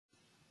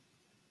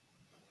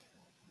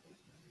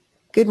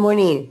Good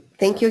morning.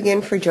 Thank you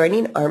again for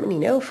joining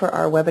Armanino for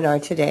our webinar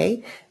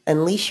today,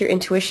 Unleash Your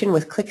Intuition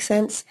with Qlik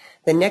Sense,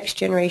 the next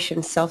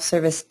generation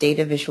self-service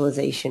data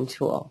visualization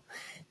tool.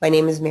 My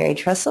name is Mary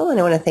Trussell, and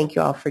I want to thank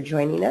you all for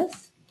joining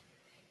us.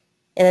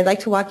 And I'd like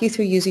to walk you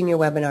through using your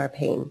webinar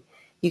pane.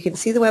 You can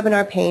see the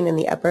webinar pane in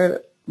the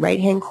upper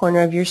right-hand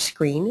corner of your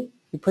screen.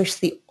 You push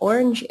the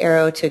orange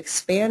arrow to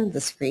expand the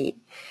screen,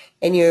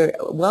 and you're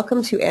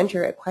welcome to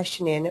enter a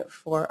question in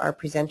for our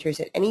presenters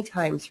at any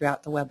time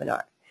throughout the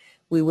webinar.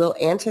 We will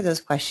answer those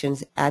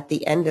questions at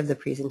the end of the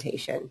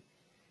presentation.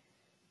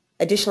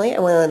 Additionally, I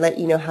want to let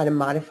you know how to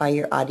modify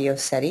your audio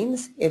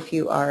settings. If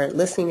you are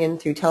listening in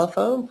through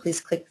telephone,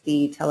 please click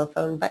the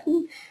telephone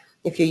button.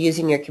 If you're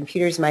using your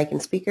computer's mic and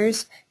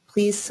speakers,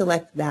 please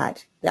select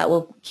that. That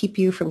will keep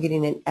you from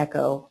getting an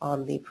echo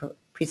on the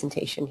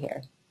presentation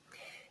here.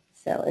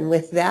 And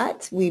with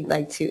that, we'd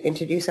like to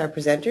introduce our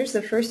presenters.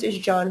 The first is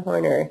John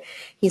Horner.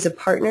 He's a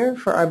partner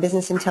for our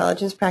business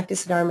intelligence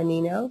practice at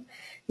Armanino.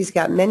 He's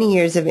got many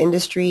years of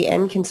industry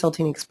and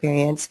consulting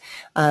experience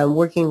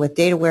working with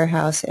data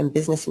warehouse and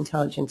business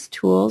intelligence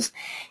tools.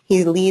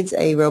 He leads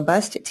a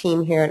robust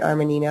team here at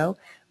Armanino,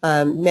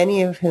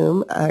 many of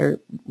whom are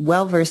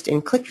well-versed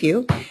in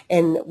QlikView,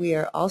 and we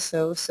are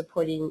also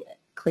supporting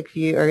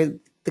QlikView, or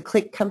the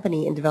Qlik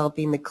company, in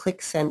developing the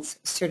Qlik Sense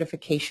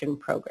certification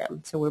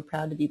program. So we're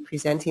proud to be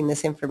presenting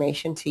this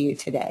information to you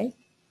today.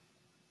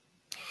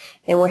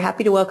 And we're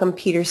happy to welcome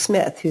Peter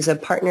Smith, who's a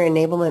partner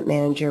enablement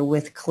manager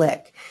with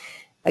Qlik.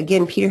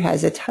 Again, Peter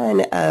has a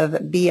ton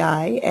of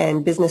BI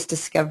and business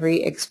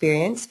discovery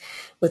experience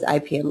with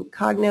IBM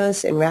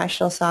Cognos and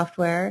Rational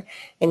Software,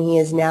 and he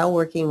is now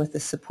working with the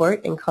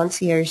support and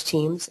concierge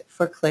teams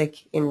for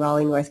Qlik in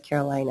Raleigh, North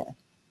Carolina.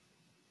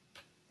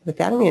 With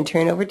that, I'm going to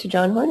turn it over to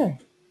John Horner.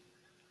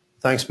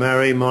 Thanks,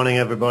 Mary. Morning,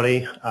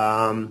 everybody.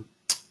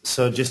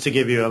 So just to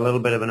give you a little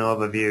bit of an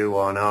overview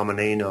on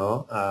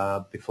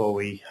Armanino before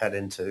we head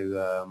into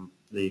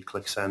the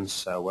Qlik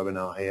Sense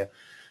webinar here.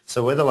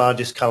 So we're the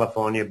largest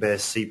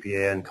California-based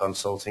CPA and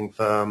consulting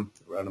firm,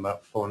 around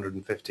about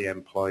 450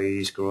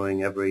 employees,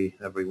 growing every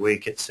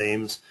week, it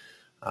seems.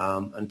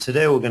 And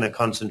today we're going to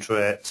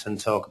concentrate and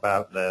talk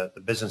about the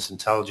business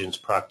intelligence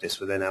practice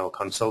within our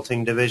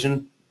consulting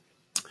division.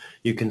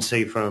 You can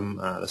see from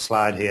the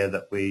slide here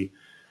that we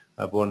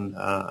have won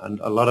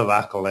a lot of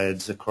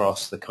accolades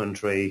across the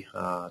country,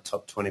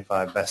 top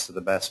 25 best of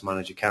the best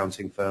managed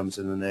accounting firms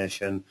in the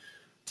nation,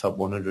 top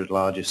 100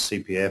 largest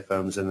CPA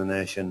firms in the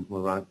nation.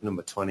 We're ranked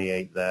number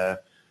 28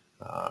 there,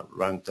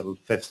 ranked the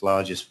 5th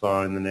largest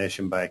firm in the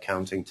nation by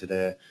accounting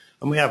today.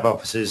 And we have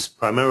offices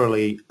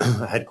primarily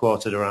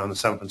headquartered around the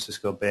San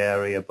Francisco Bay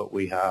Area, but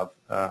we have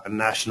a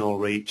national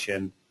reach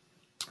in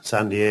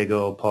San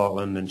Diego,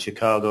 Portland, and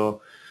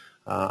Chicago,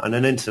 and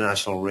an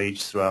international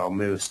reach through our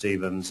Moore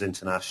Stevens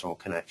international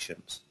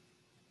connections.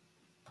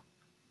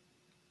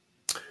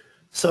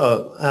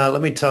 So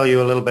let me tell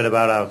you a little bit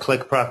about our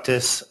Qlik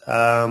practice.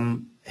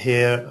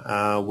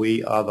 Here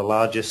we are the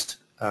largest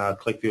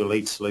QlikView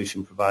Elite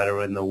Solution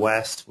Provider in the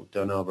West. We've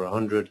done over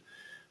 100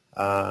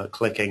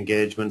 Qlik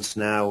engagements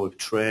now. We've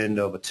trained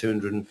over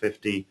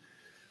 250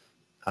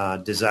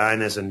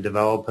 designers and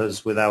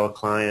developers with our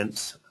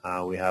clients.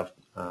 We have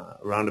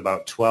around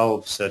about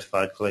 12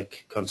 certified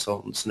Qlik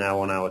consultants now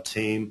on our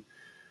team.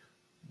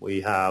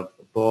 We have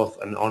both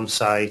an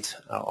on-site,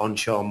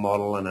 onshore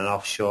model and an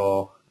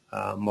offshore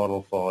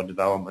model for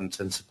development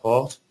and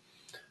support.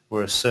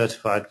 We're a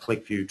certified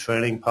QlikView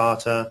training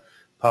partner,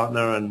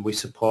 and we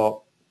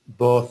support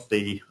both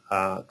the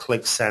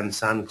Qlik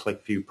Sense and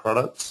QlikView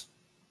products.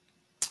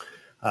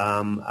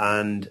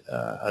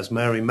 As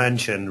Mary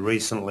mentioned,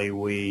 recently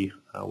we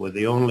were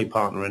the only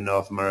partner in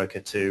North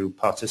America to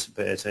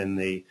participate in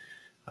the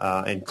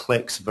in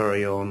Qlik's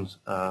very own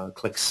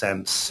Qlik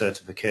Sense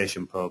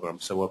certification program.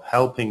 So we're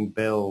helping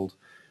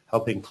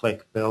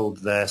Qlik build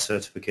their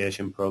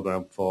certification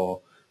program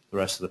for the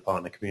rest of the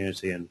partner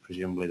community and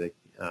presumably the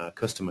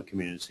customer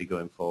community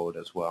going forward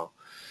as well.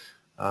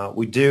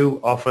 We do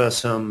offer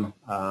some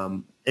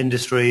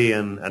industry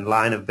and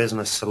line of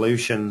business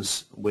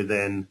solutions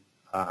within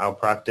our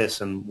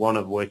practice, and one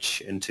of which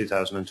in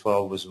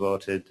 2012 was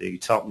voted the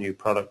top new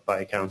product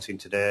by Accounting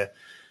Today.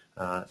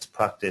 It's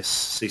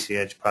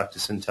CCH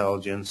Practice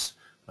Intelligence,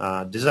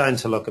 designed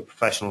to look at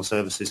professional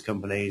services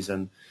companies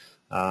and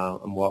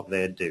what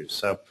they do.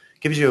 So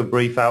gives you a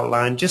brief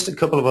outline. Just a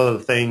couple of other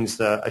things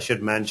that I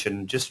should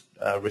mention. Just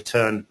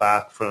returned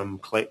back from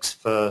Qlik's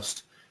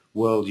first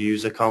World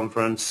User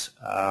Conference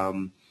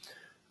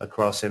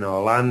across in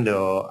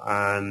Orlando,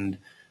 and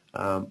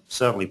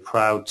certainly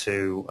proud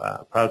to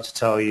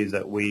tell you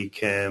that we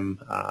came.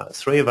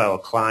 3 of our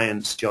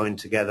clients joined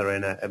together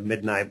in a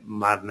Midnight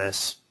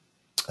Madness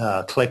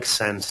Qlik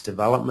Sense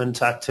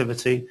development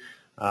activity.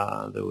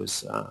 There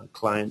was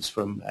clients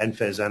from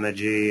Enphase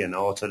Energy and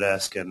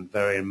Autodesk and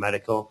Varian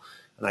Medical.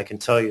 And I can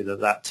tell you that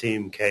that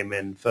team came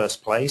in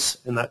first place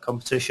in that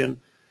competition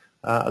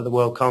at the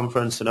World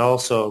Conference. And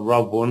also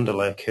Rob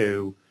Wunderlich,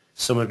 who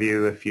some of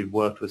you, if you've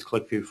worked with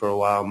QlikView for a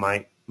while,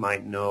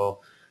 might know,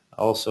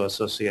 also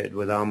associated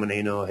with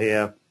Armanino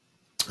here.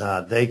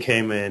 They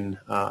came in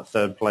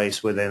third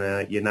place within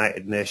a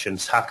United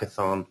Nations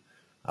hackathon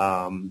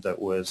that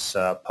was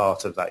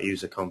part of that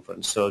user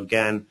conference. So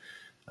again,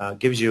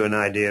 gives you an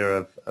idea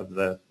of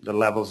the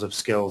levels of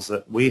skills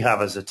that we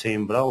have as a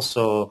team, but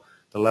also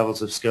the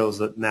levels of skills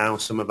that now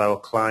some of our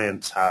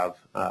clients have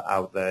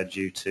out there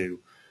due to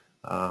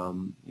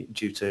some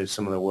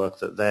of the work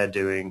that they're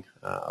doing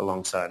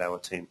alongside our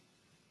team.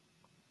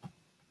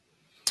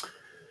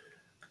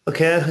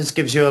 Okay, this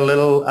gives you a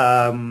little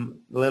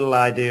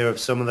idea of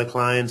some of the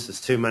clients. There's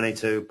too many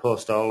to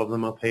post all of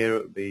them up here.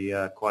 It would be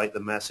quite the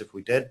mess if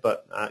we did,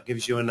 but it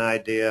gives you an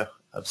idea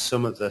of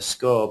some of the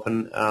scope.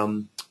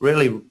 And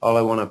really all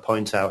I want to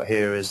point out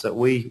here is that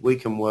we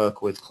can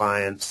work with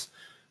clients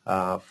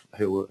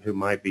who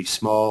might be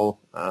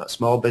small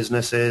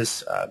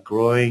businesses,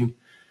 growing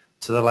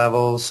to the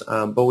levels,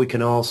 but we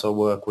can also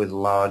work with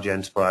large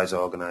enterprise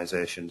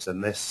organizations,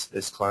 and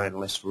this client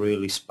list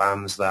really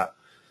spans that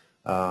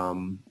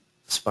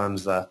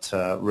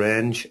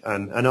range,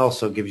 and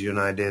also gives you an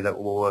idea that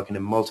we're working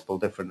in multiple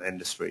different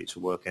industries.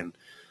 We work in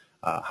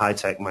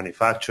high-tech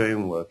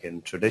manufacturing, work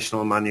in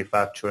traditional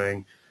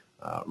manufacturing,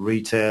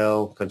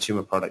 retail,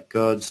 consumer product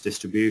goods,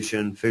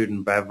 distribution, food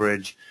and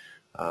beverage,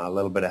 a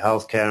little bit of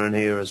healthcare in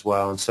here as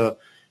well. And so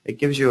it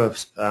gives you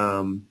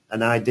an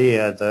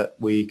idea that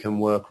we can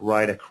work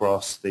right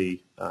across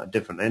the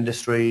different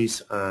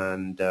industries,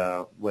 and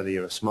whether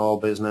you're a small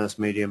business,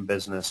 medium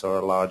business, or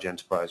a large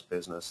enterprise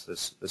business,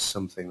 this is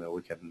something that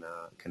we can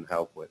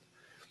help with.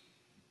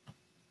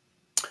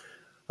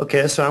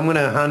 Okay, so I'm going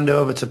to hand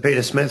over to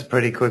Peter Smith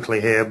pretty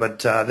quickly here, but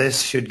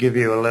this should give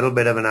you a little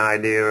bit of an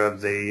idea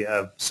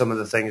of some of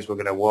the things we're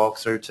going to walk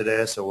through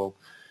today. So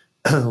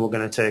we're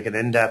going to take an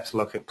in-depth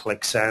look at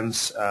Qlik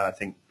Sense. I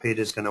think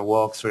Peter's going to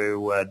walk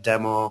through a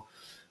demo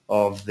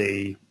of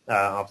the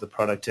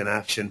product in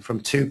action from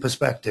two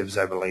perspectives,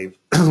 I believe.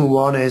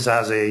 One is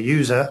as a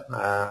user,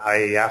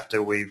 i.e.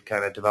 after we've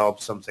kind of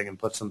developed something and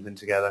put something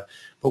together,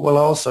 but we'll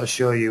also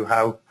show you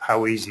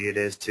how easy it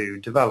is to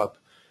develop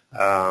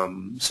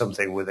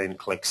something within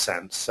Qlik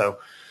Sense. So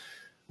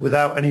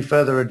without any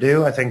further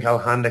ado, I think I'll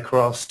hand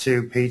across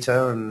to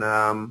Peter and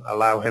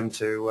allow him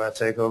to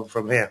take over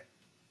from here.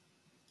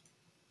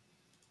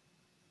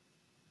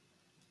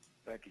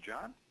 Thank you,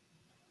 John.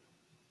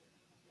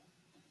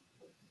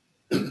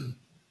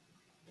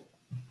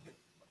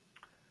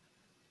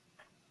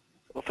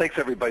 Well, thanks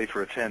everybody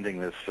for attending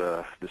this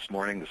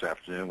morning, this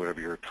afternoon, whatever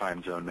your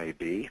time zone may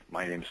be.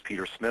 My name is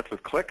Peter Smith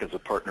with Qlik as a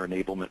Partner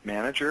Enablement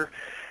Manager,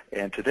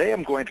 and today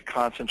I'm going to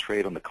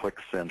concentrate on the Qlik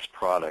Sense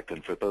product.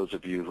 And for those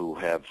of you who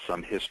have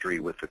some history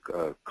with the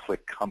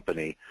Qlik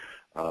company,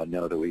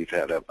 know that we've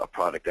had a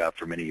product out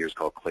for many years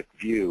called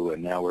QlikView,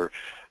 and now we're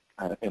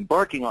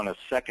embarking on a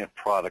second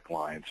product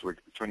line. So we're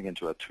turning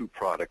into a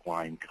two-product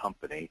line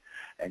company,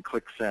 and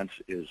Qlik Sense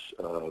is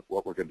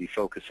what we're going to be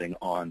focusing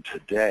on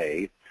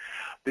today.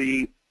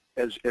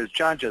 As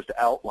John just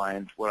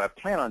outlined, what I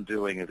plan on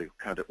doing in the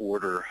kind of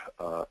order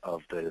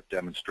of the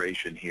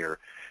demonstration here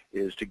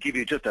is to give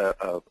you just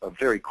a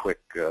very quick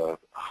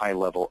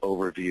high-level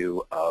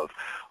overview of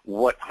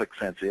what Qlik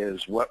Sense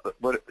is, what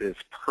its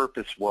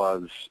purpose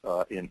was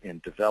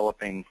in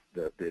developing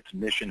its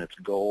mission, its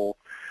goal,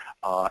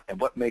 and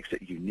what makes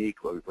it unique,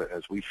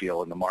 as we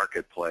feel, in the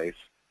marketplace.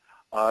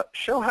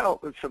 Show how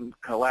some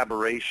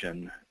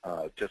collaboration,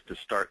 just to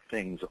start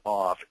things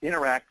off,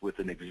 interact with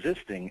an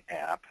existing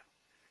app,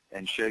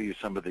 and show you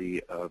some of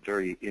the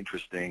very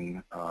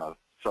interesting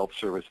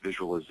self-service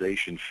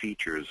visualization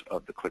features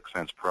of the Qlik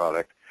Sense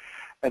product,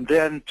 and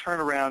then turn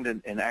around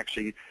and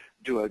actually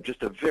do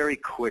just a very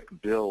quick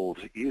build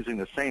using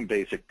the same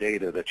basic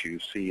data that you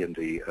see in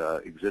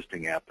the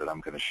existing app that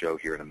I'm going to show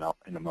here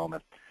in a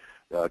moment.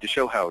 To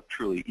show how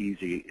truly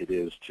easy it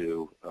is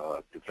to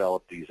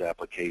develop these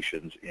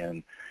applications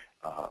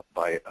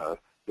by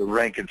the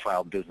rank and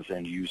file business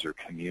end user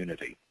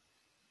community.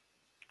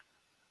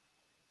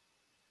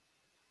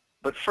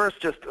 But first,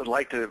 just I'd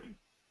like to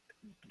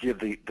give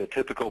the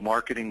typical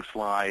marketing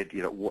slide.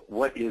 You know,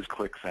 what is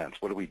Qlik Sense?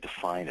 What do we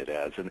define it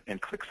as?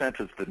 And Qlik Sense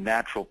is the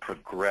natural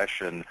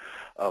progression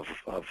of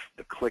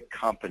the Qlik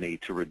company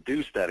to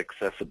reduce that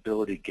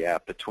accessibility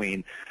gap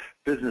between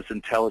business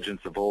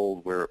intelligence of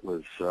old, where it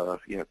was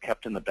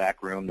kept in the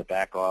back room, the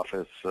back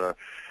office.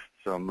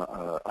 Some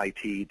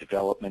IT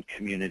development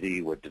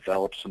community would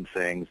develop some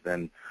things,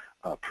 then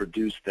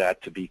produce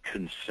that to be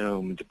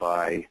consumed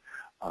by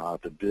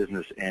the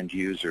business end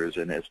users.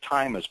 And as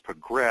time has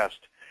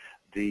progressed,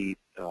 the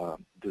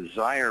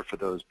desire for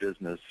those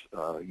business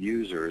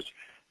users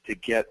to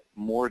get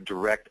more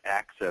direct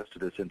access to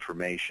this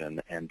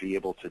information and be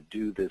able to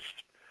do this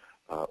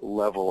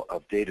level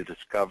of data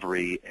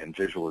discovery and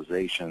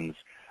visualizations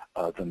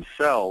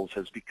themselves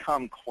has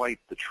become quite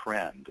the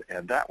trend.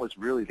 And that was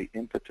really the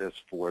impetus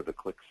for the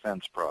Qlik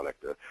Sense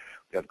product. We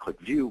had a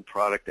QlikView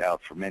product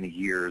out for many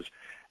years,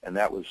 and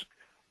that was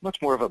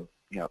much more of a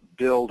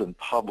build and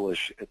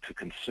publish to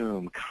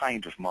consume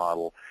kind of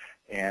model.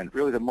 And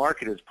really the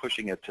market is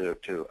pushing it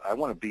to I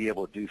want to be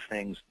able to do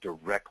things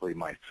directly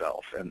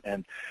myself.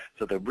 And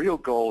so the real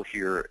goal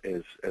here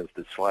is, as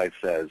the slide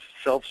says,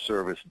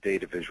 self-service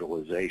data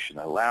visualization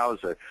allows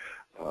a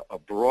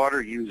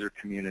broader user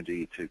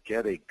community to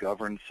get a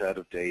governed set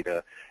of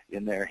data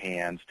in their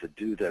hands to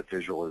do that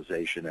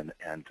visualization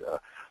and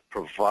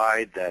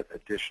provide that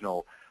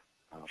additional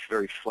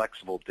very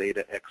flexible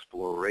data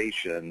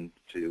exploration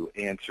to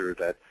answer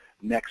that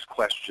next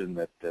question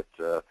that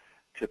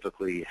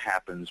typically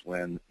happens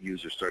when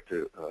users start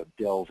to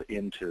delve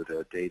into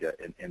the data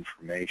and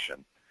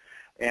information.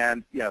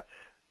 And yeah,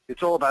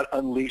 it's all about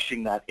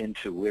unleashing that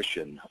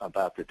intuition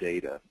about the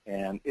data.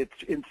 And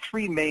it's in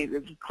three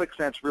main, Qlik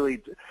Sense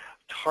really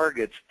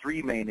targets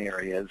three main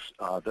areas.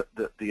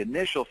 The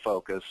initial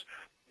focus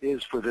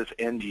is for this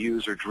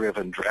end-user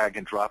driven drag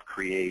and drop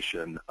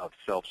creation of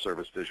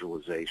self-service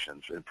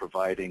visualizations and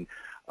providing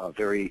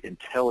very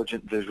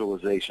intelligent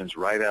visualizations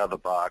right out of the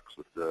box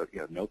with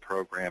no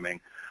programming,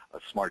 a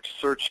smart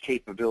search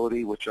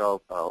capability, which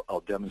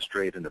I'll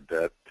demonstrate in a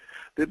bit.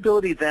 The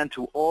ability then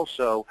to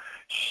also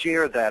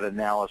share that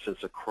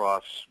analysis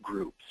across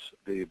groups,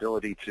 the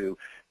ability to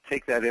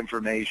take that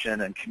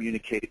information and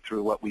communicate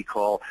through what we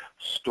call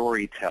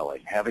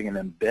storytelling, having an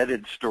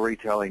embedded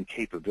storytelling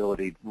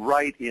capability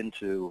right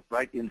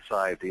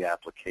inside the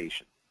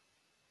application.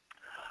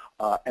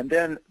 And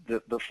then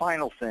the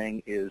final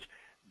thing is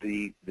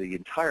the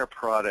entire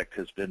product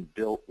has been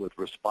built with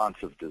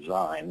responsive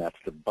design. That's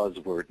the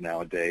buzzword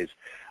nowadays.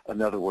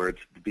 In other words,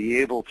 to be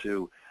able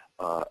to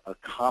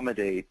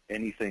accommodate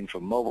anything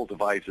from mobile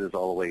devices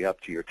all the way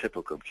up to your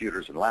typical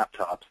computers and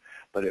laptops,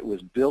 but it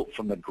was built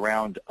from the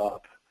ground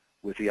up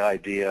with the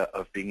idea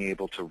of being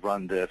able to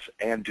run this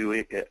and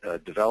do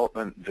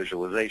development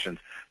visualizations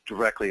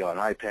directly on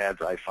iPads,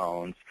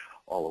 iPhones,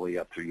 all the way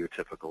up through your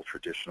typical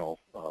traditional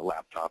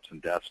laptops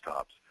and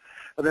desktops.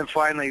 And then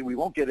finally, we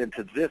won't get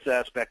into this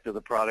aspect of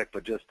the product,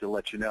 but just to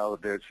let you know,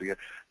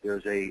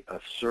 there's a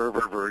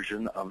server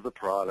version of the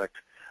product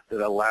that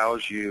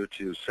allows you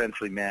to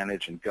centrally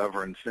manage and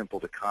govern simple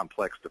to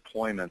complex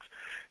deployments,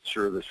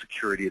 ensure the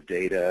security of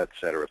data, et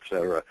cetera,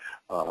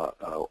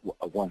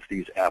 once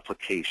these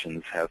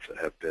applications have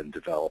been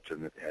developed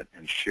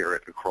and share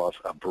it across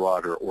a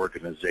broader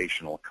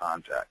organizational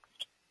context.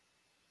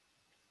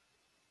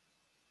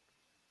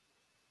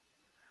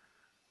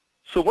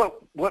 So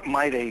what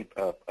might a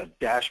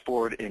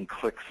dashboard in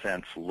Qlik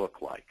Sense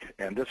look like?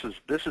 And this is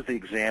the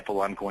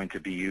example I'm going to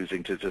be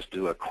using to just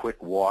do a quick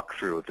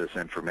walkthrough of this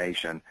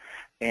information.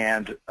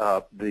 And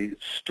the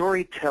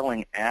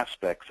storytelling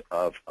aspects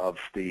of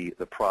the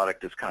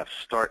product is kind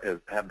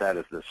of have that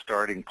as the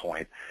starting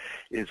point,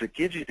 is it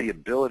gives you the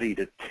ability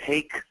to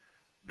take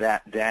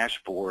that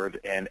dashboard,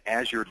 and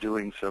as you're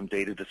doing some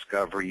data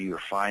discovery, you're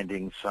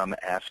finding some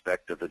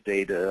aspect of the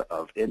data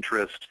of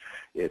interest.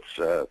 It's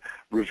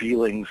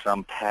revealing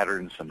some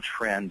pattern, some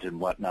trend and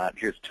whatnot.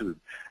 Here's two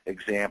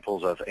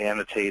examples of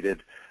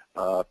annotated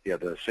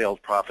the sales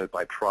profit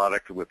by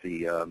product with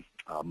the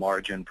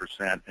margin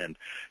percent, and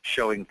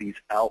showing these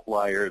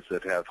outliers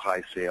that have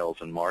high sales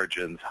and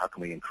margins. How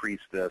can we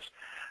increase this?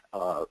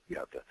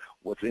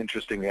 What's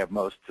interesting, we have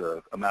most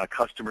amount of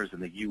customers in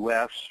the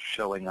U.S.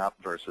 showing up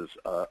versus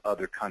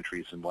other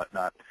countries and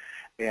whatnot.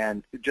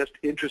 And just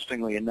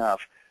interestingly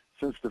enough,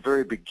 since the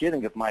very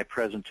beginning of my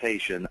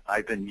presentation,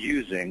 I've been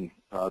using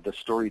the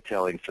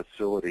storytelling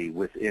facility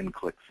within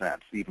Qlik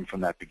Sense, even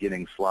from that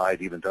beginning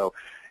slide, even though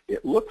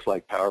it looks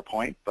like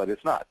PowerPoint, but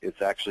it's not.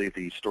 It's actually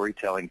the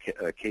storytelling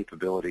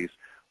capabilities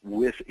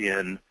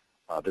within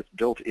that's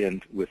built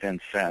in within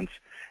Sense,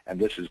 and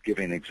this is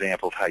giving an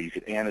example of how you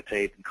could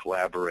annotate and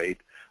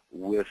collaborate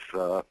with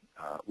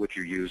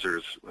your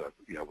users,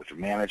 with your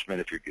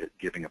management if you're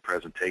giving a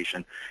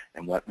presentation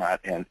and whatnot.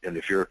 And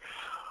if you're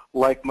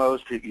like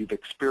most, you've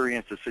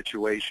experienced a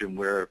situation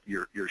where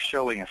you're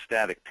showing a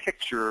static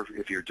picture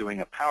if you're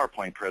doing a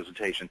PowerPoint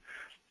presentation,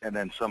 and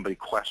then somebody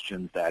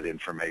questions that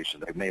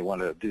information. They may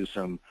want to do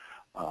some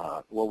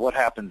well, what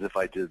happens if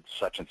I did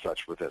such and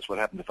such with this? What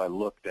happens if I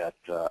looked at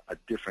a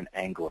different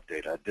angle of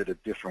data? I did a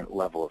different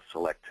level of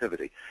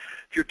selectivity.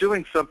 If you're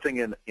doing something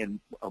in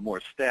a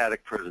more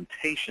static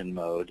presentation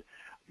mode,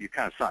 you're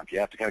kind of sunk. You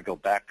have to kind of go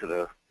back to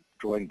the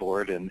drawing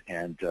board and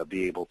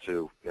be able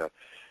to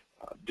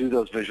do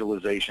those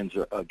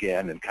visualizations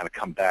again and kind of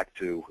come back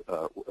to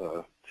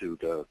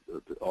the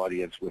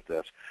audience with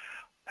this.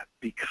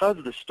 Because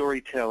the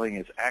storytelling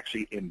is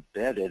actually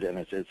embedded and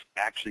it's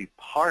actually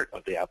part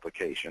of the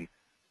application,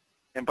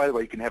 and by the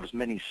way, you can have as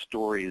many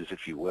stories,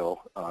 if you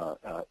will,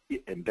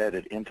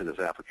 embedded into this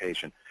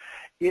application,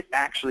 it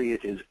actually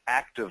is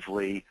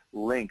actively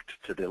linked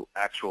to the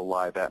actual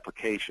live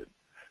application.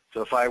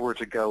 So if I were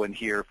to go in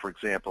here, for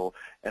example,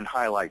 and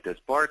highlight this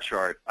bar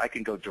chart, I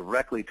can go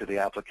directly to the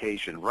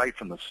application right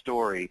from the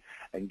story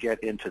and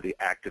get into the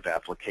active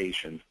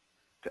application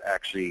to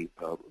actually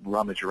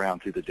rummage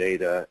around through the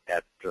data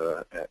at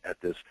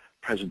this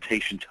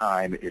presentation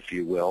time, if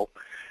you will.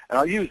 And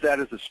I'll use that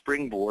as a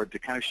springboard to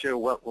kind of show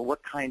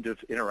what kind of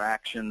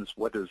interactions,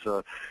 what does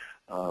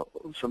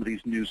some of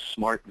these new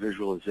smart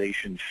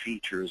visualization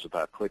features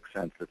about Qlik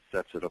Sense that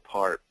sets it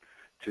apart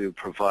to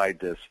provide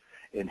this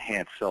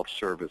enhanced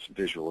self-service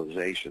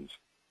visualizations.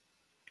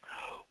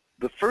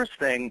 The first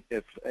thing,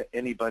 if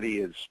anybody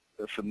is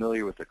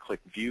familiar with the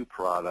QlikView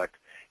product,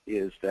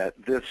 is that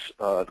this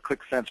Qlik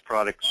Sense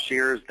product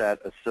shares that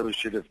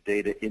associative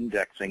data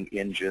indexing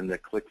engine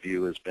that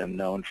QlikView has been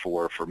known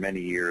for many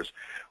years,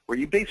 where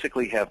you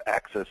basically have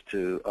access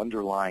to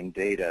underlying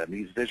data. And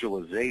these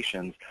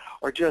visualizations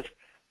are just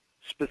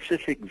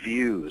specific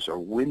views or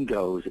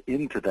windows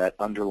into that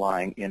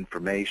underlying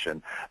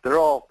information. They're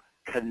all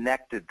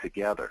connected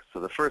together. So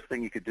the first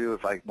thing you could do,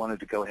 if I wanted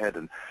to go ahead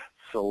and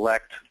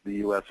select the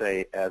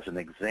USA as an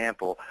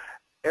example,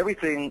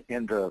 everything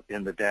in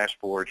the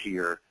dashboard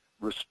here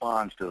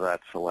responds to that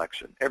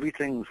selection.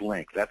 Everything's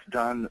linked. That's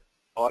done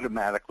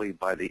automatically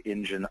by the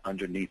engine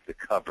underneath the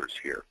covers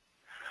here.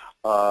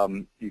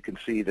 You can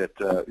see that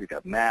you've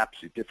got maps,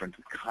 different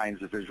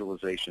kinds of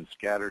visualization,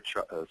 scatter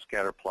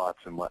plots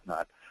and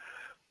whatnot.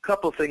 A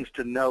couple of things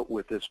to note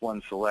with this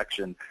one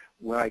selection.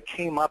 When I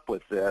came up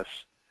with this,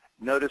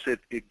 notice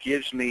it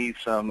gives me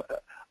some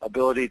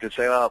ability to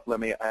say, oh,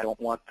 I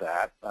don't want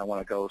that. I want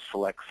to go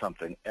select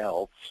something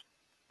else.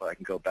 But I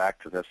can go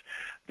back to this.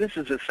 This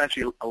is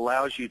essentially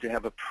allows you to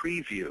have a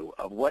preview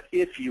of what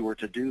if you were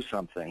to do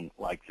something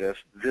like this.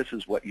 This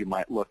is what you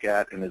might look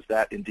at, and is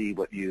that indeed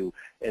what you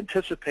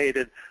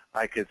anticipated?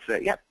 I could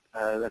say, yep,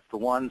 that's the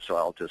one, so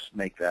I'll just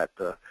make that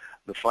the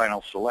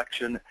final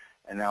selection,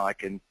 and now I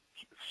can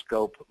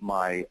scope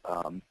my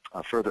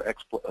further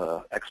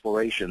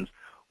explorations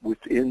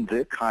within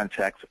the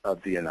context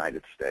of the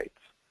United States.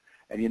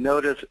 And you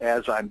notice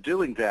as I'm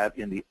doing that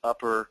in the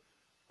upper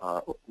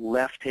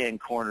left-hand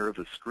corner of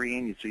the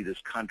screen, you see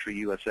this country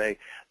USA.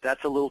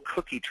 That's a little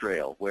cookie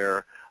trail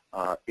where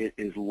it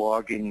is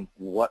logging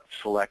what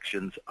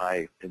selections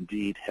I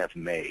indeed have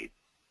made.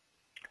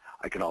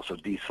 I can also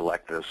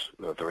deselect this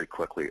very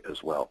quickly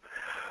as well.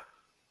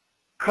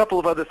 A couple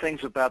of other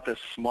things about the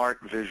smart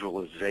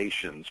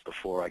visualizations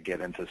before I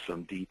get into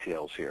some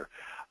details here.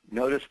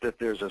 Notice that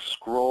there's a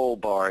scroll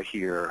bar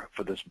here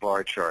for this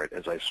bar chart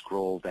as I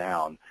scroll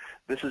down.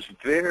 This is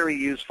very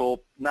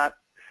useful, not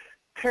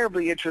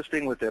terribly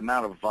interesting with the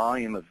amount of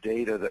volume of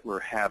data that we're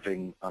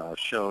having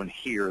shown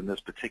here in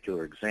this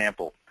particular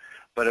example.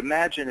 But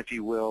imagine, if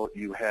you will,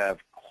 you have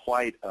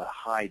quite a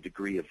high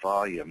degree of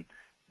volume.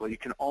 Well, you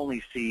can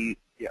only see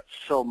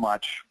so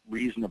much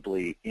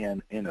reasonably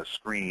in a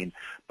screen,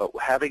 but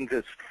having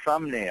this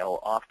thumbnail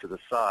off to the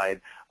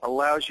side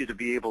allows you to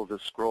be able to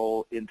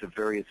scroll into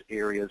various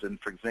areas. And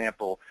for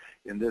example,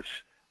 in this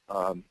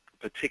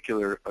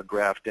particular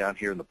graph down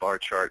here in the bar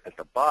chart at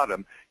the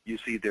bottom, you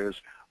see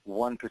there's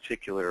one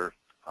particular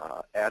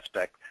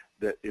aspect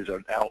that is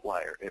an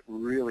outlier. It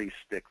really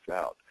sticks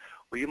out.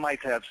 Or you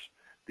might have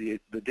the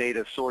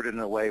data sorted in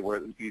a way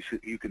where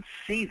you can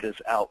see this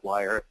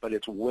outlier, but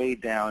it's way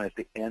down at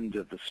the end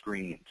of the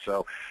screen.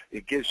 So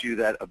it gives you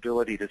that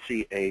ability to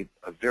see a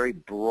very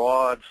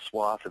broad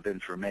swath of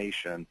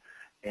information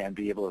and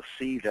be able to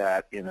see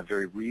that in a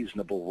very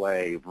reasonable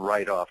way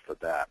right off the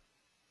bat.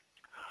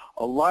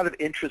 A lot of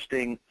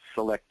interesting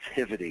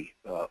selectivity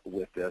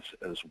with this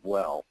as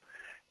well.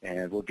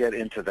 And we'll get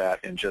into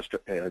that in just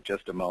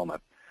a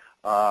moment.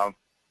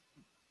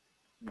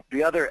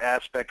 The other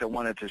aspect I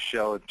wanted to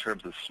show in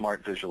terms of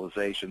smart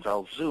visualizations,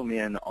 I'll zoom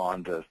in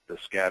on the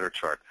scatter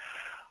chart.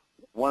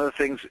 One of the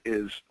things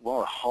is, one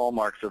of the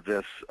hallmarks of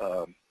this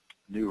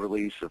new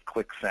release of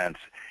Qlik Sense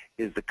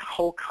is the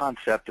whole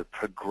concept of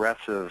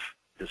progressive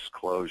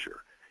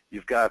disclosure.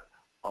 You've got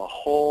a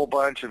whole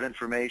bunch of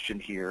information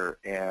here,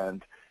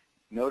 and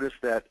notice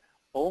that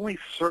only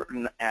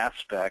certain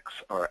aspects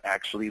are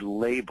actually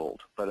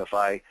labeled. But if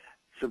I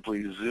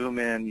simply zoom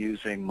in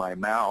using my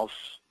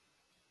mouse,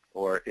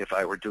 or if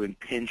I were doing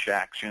pinch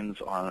actions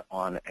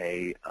on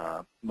a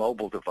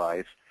mobile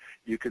device,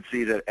 you can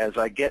see that as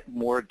I get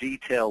more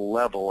detail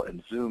level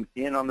and zoom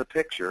in on the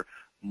picture,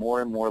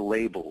 more and more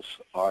labels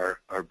are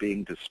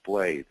being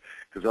displayed.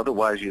 Because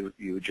otherwise it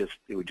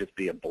would just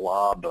be a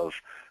blob of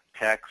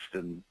text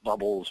and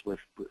bubbles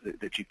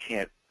that you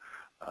can't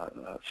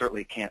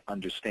certainly can't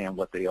understand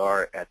what they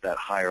are at that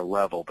higher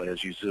level, but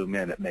as you zoom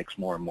in, it makes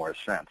more and more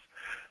sense.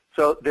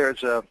 So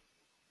there's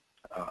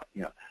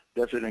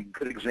that's a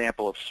good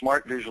example of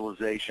smart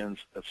visualizations,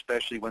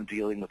 especially when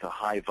dealing with a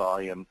high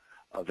volume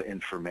of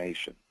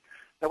information.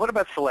 Now, what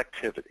about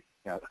selectivity?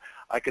 Now,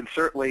 I can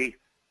certainly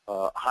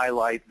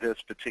highlight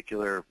this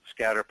particular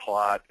scatter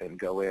plot and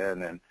go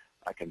in, and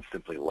I can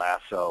simply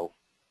lasso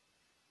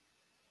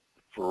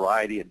a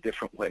variety of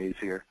different ways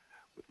here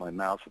with my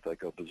mouse if I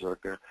go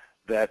berserker.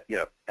 That,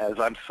 as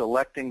I'm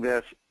selecting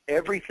this,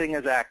 everything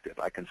is active.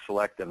 I can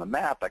select on the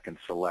map, I can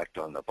select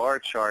on the bar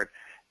chart,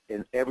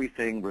 and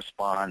everything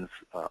responds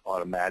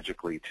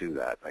automatically to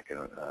that. I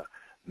can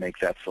make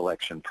that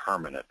selection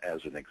permanent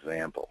as an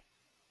example.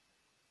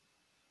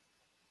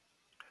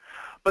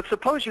 But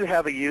suppose you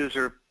have a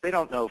user, they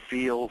don't know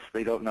fields,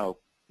 they don't know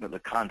the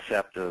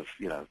concept of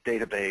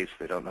database,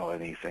 they don't know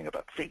anything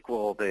about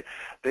SQL,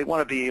 they want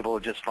to be able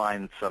to just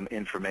find some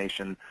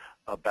information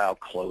about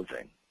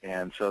clothing.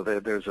 And so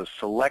there's a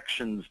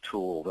selections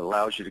tool that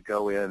allows you to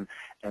go in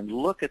and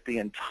look at the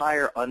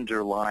entire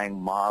underlying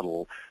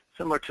model,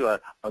 similar to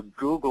a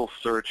Google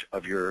search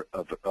of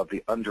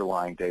the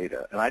underlying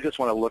data. And I just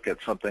want to look at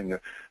something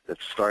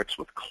that starts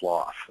with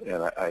cloth.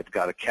 And I've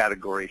got a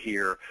category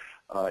here.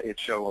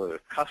 It's showing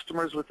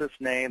customers with this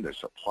name. There's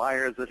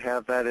suppliers that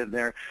have that in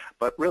there.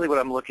 But really what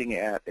I'm looking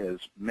at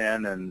is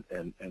men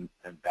and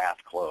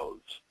bath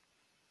clothes.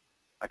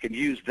 I can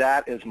use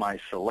that as my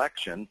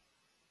selection,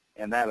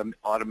 and that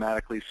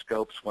automatically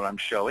scopes what I'm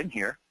showing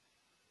here.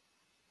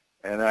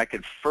 And then I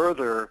can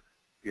further,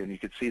 and you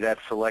can see that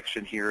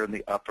selection here in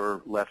the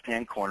upper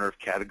left-hand corner of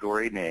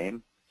category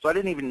name. So I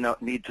didn't even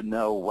need to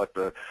know what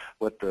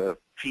the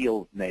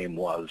field name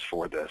was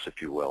for this, if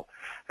you will.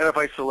 And if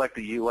I select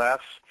the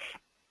U.S.,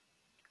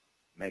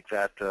 make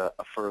that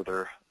a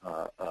further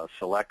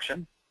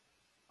selection,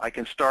 I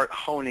can start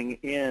honing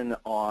in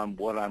on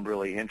what I'm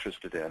really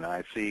interested in.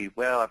 I see,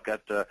 well, I've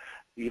got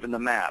even the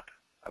map.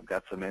 I've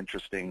got some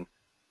interesting,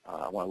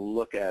 I want to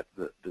look at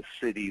the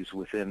cities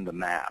within the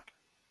map.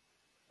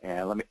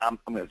 And I'm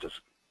going to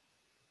just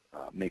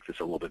make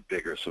this a little bit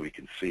bigger so we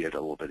can see it a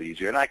little bit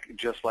easier. And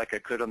just like I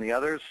could on the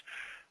others,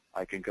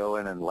 I can go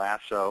in and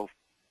lasso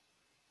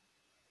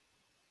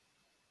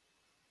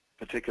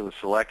particular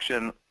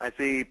selection. I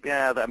see,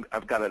 yeah,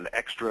 I've got an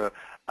extra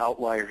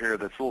outlier here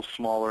that's a little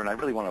smaller, and I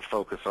really want to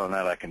focus on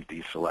that. I can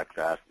deselect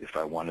that if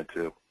I wanted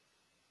to.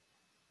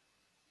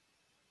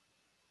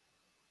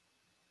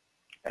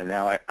 And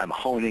now I'm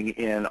honing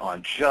in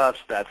on just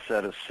that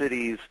set of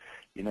cities.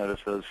 You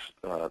notice those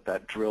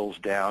that drills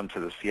down to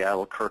the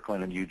Seattle,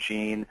 Kirkland, and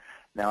Eugene.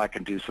 Now I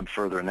can do some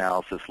further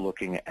analysis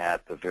looking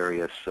at the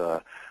various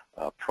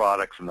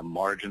products and the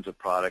margins of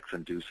products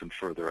and do some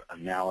further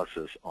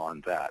analysis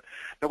on that.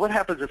 Now what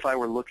happens if I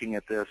were looking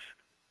at this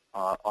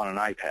on an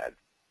iPad,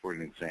 for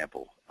an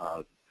example?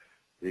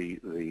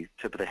 The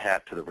tip of the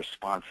hat to the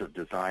responsive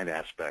design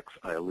aspects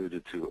I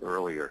alluded to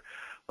earlier.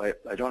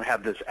 I don't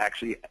have this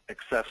actually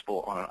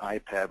accessible on an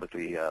iPad with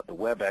the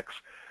WebEx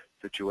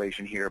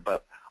situation here,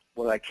 but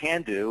what I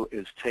can do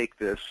is take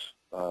this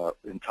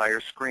entire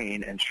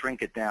screen and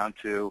shrink it down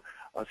to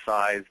a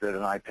size that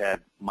an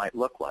iPad might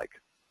look like.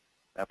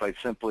 If I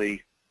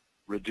simply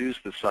reduce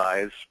the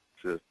size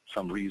to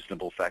some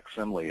reasonable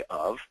facsimile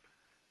of,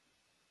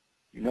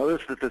 you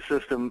notice that the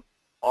system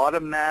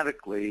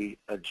automatically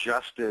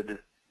adjusted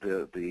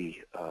the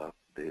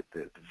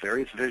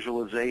various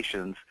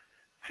visualizations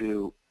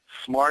to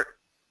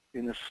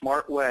in a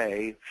smart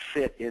way,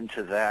 fit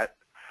into that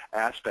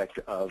aspect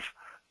of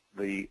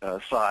the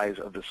size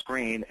of the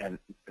screen, and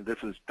this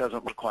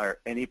doesn't require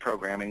any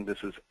programming.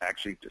 This is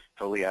actually just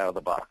totally out of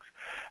the box.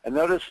 And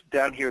notice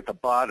down here at the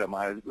bottom,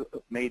 I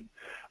made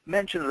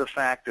mention of the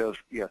fact of,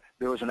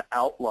 there was an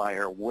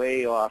outlier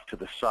way off to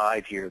the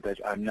side here that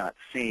I'm not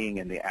seeing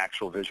in the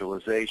actual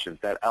visualizations.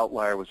 That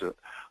outlier was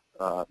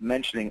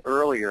mentioning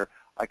earlier.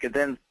 I could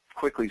then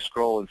quickly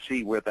scroll and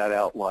see where that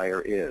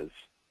outlier is.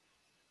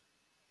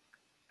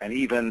 And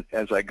even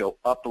as I go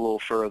up a little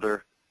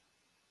further,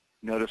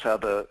 notice how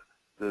the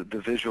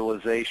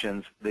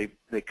visualizations, they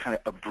kind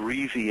of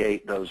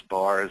abbreviate those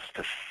bars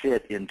to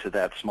fit into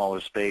that smaller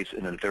space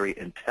in a very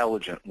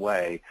intelligent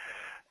way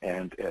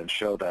and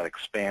show that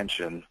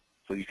expansion.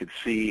 So you can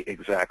see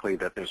exactly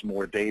that there's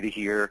more data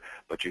here,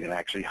 but you can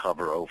actually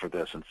hover over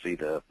this and see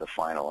the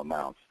final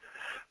amounts.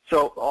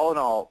 So all in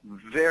all,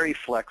 very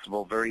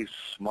flexible, very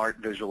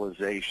smart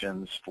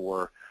visualizations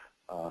for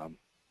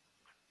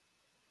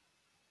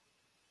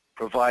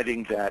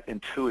providing that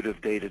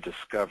intuitive data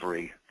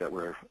discovery that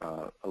we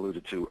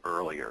alluded to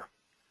earlier.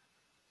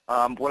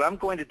 What I'm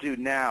going to do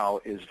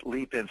now is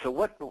leap in. So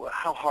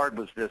how hard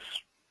was this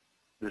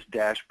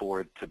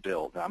dashboard to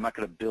build? Now, I'm not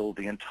going to build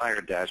the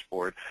entire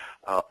dashboard.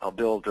 I'll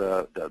build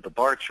the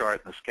bar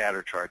chart and the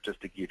scatter chart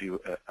just to give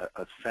you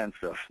a sense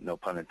of, no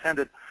pun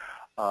intended,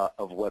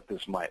 of what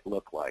this might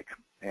look like.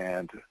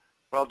 And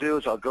what I'll do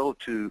is I'll go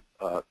to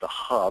the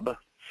hub.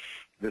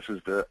 This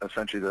is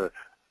essentially the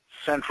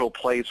central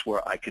place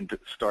where I can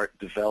start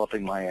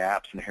developing my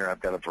apps, and here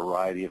I've got a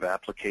variety of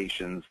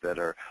applications that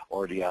are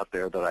already out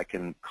there that I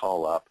can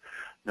call up.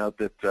 Note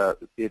that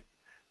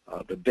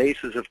the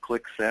basis of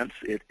Qlik Sense,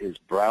 it is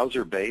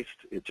browser-based.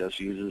 It just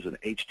uses an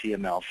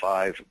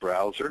HTML5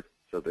 browser,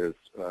 so there's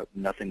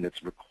nothing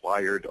that's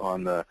required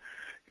on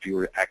if you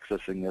were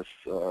accessing this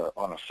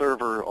on a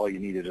server, all you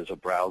needed is a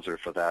browser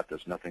for that.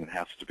 There's nothing that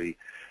has to be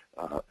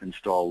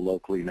installed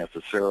locally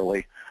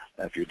necessarily.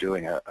 If you're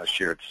doing a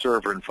shared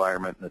server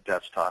environment and a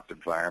desktop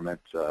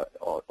environment,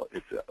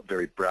 it's a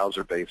very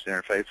browser-based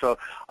interface. So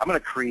I'm going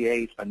to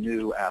create a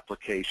new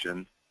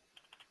application,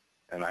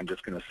 and I'm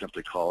just going to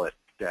simply call it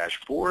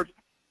Dashboard.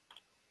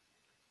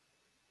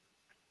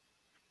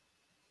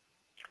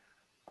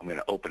 I'm going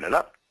to open it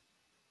up.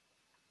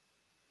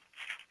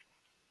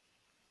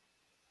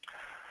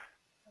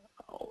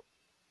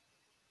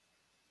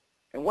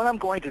 And what I'm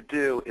going to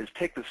do is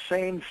take the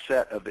same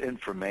set of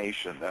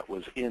information that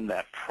was in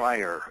that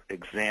prior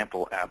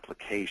example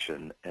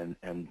application and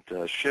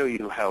show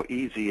you how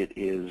easy it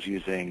is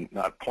using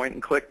not point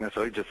and click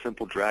necessarily, just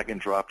simple drag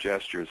and drop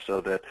gestures,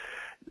 so that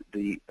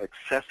the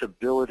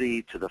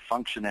accessibility to the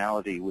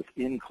functionality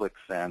within Qlik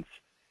Sense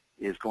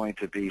is going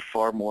to be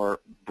far more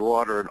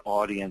broader an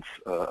audience,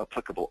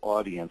 applicable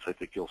audience, I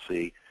think you'll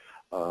see,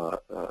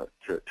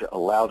 to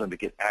allow them to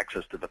get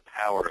access to the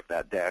power of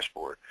that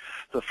dashboard.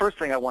 So the first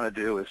thing I want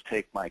to do is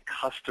take my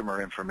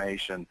customer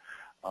information,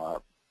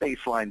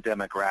 baseline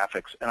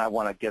demographics, and I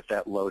want to get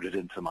that loaded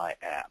into my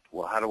app.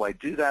 Well, how do I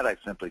do that? I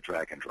simply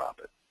drag and drop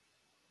it.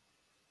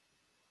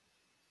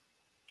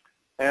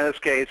 In this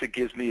case, it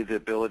gives me the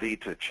ability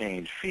to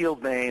change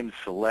field names,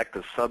 select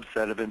a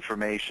subset of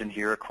information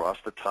here across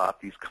the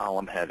top, these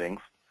column headings.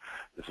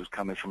 This is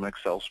coming from an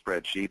Excel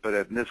spreadsheet, but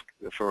in this,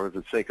 for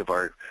the sake of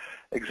our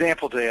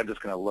example today, I'm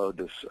just going to load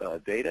this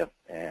data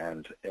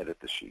and edit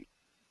the sheet.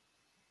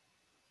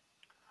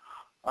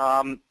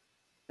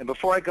 And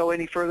before I go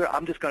any further,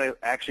 I'm just going to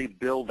actually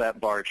build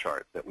that bar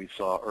chart that we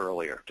saw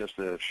earlier, just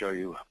to show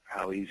you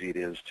how easy it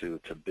is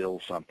to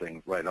build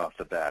something right off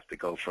the bat, to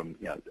go from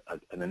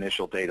an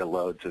initial data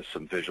load to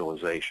some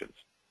visualizations.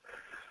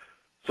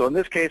 So in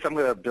this case, I'm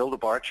going to build a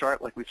bar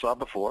chart like we saw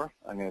before.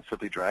 I'm going to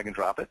simply drag and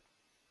drop it.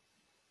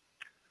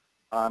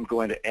 I'm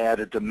going to add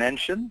a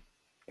dimension,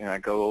 and I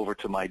go over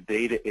to my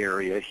data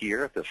area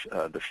here,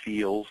 the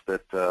fields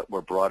that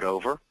were brought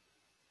over.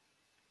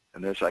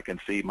 And this, I can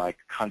see my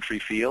country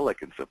field. I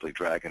can simply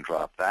drag and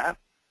drop that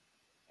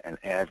and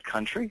add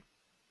country.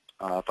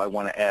 If I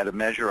want to add a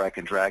measure, I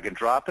can drag and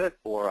drop it,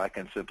 or I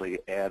can simply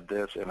add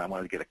this, and I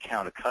want to get a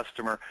count of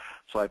customer.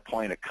 So I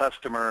point a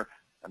customer.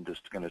 I'm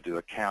just going to do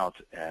a count,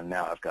 and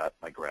now I've got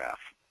my graph.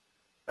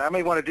 I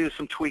may want to do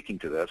some tweaking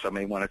to this. I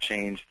may want to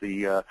change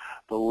the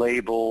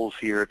labels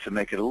here to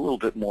make it a little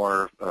bit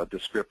more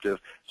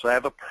descriptive. So I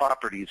have a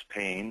properties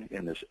pane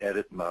in this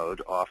edit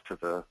mode off to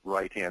the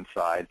right-hand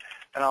side,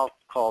 and I'll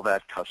call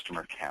that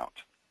customer count.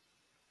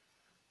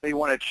 May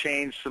want to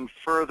change some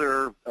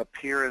further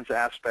appearance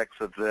aspects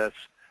of this.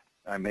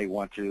 I may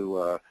want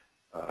to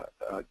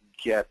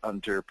get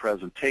under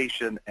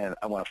presentation, and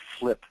I want to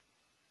flip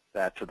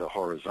that to the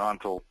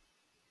horizontal.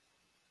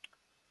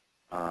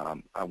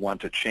 I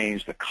want to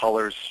change the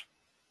colors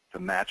to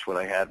match what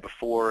I had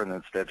before, and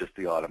instead just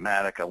the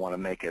automatic. I want to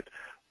make it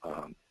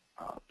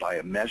by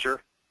a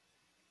measure.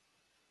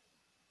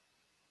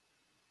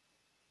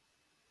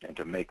 And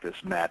to make this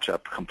match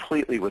up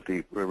completely with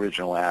the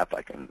original app,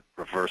 I can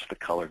reverse the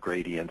color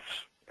gradients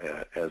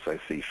as I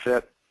see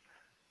fit.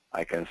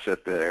 I can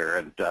sit there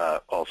and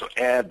also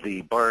add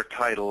the bar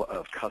title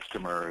of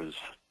customers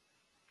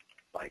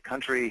by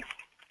country.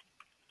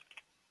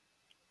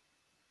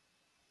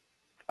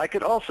 I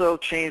could also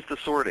change the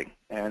sorting,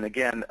 and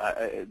again,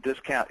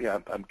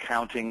 I'm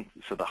counting,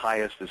 so the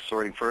highest is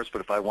sorting first,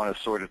 but if I want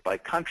to sort it by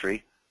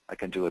country, I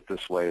can do it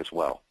this way as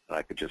well, and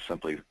I could just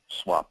simply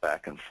swap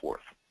back and forth.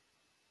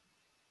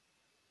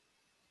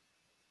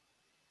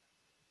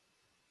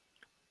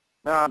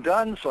 Now I'm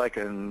done, so I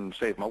can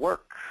save my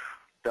work,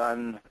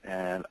 done,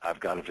 and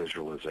I've got a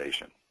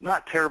visualization.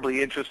 Not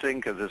terribly interesting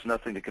because there's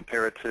nothing to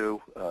compare it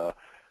to.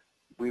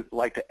 We'd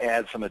like to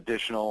add some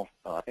additional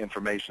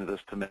information to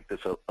this to make this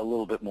a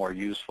little bit more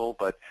useful,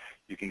 but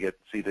you can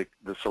see the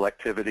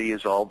selectivity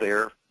is all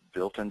there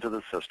built into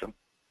the system.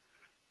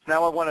 So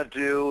now what I want to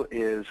do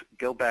is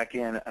go back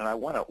in, and I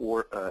want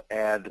to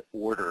add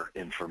order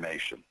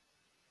information.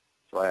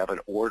 So I have an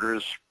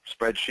orders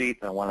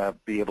spreadsheet, and I want to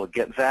be able to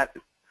get that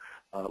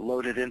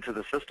loaded into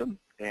the system.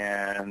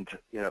 And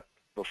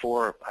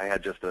before I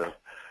had just a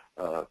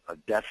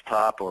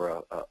desktop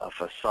or a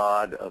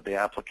facade of the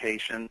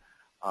application.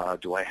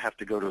 Do I have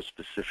to go to a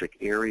specific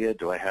area?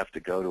 Do I have to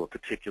go to a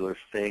particular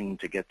thing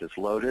to get this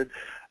loaded?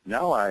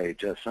 No, I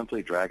just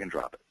simply drag and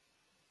drop it.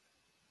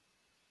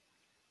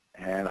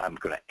 And I'm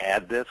going to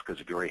add this because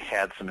if you already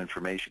had some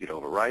information, you could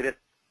overwrite it.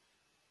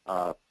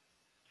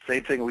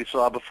 Same thing we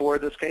saw before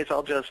in this case.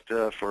 I'll just,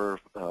 for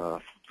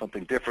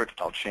something different,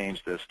 I'll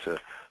change this to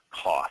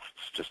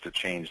costs just to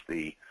change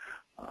the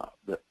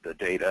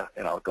data,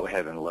 and I'll go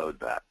ahead and load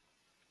that.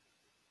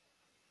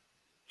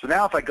 So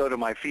now if I go to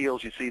my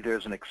fields, you see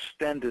there's an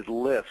extended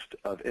list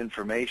of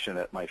information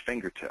at my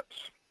fingertips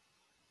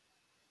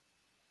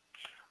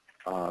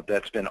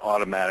that's been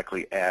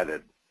automatically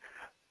added.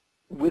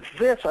 With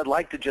this, I'd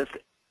like to just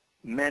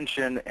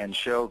mention and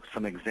show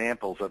some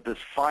examples of this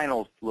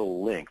final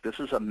little link.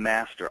 This is a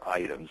master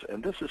items,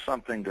 and this is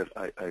something that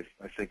I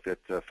think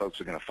that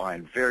folks are going to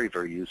find very,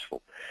 very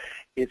useful.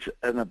 It's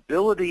an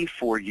ability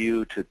for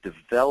you to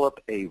develop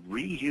a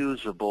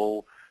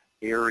reusable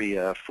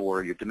area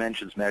for your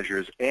dimensions,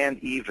 measures,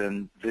 and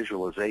even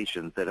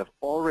visualizations that have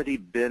already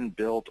been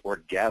built or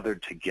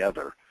gathered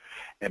together,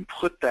 and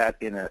put that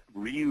in a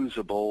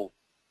reusable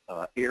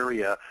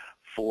area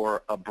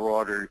for a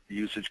broader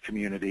usage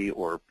community,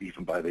 or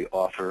even by the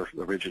author,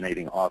 the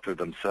originating author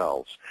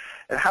themselves.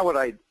 And how would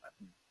I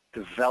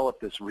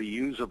develop this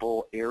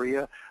reusable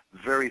area?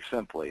 Very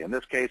simply. In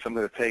this case, I'm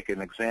going to take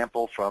an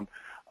example from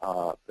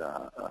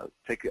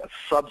take a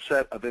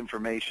subset of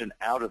information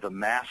out of the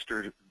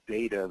master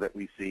data that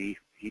we see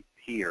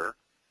here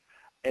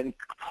and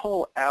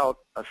pull out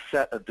a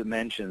set of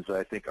dimensions that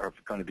I think are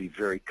going to be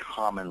very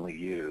commonly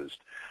used.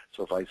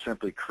 So if I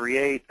simply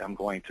create, I'm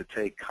going to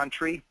take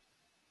country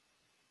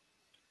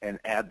and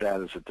add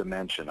that as a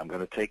dimension. I'm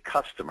going to take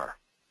customer,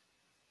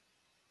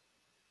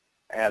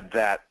 add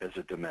that as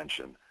a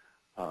dimension.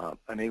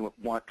 I may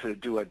want to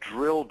do a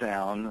drill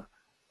down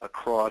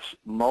across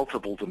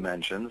multiple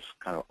dimensions,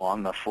 kind of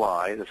on the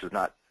fly. This is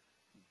not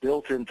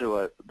built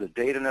into the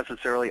data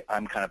necessarily.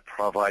 I'm kind of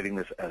providing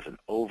this as an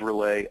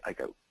overlay. I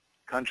go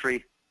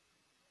country,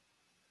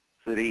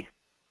 city,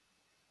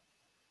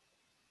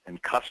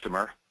 and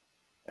customer,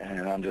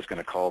 and I'm just going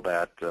to call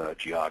that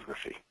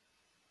geography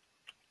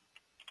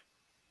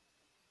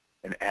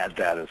and add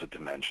that as a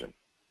dimension.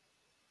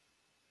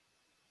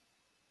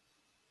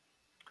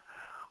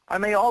 I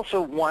may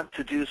also want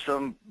to do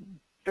some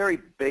very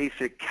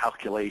basic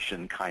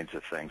calculation kinds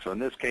of things. So in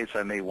this case,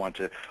 I may want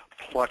to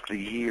pluck the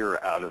year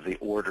out of the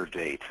order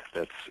date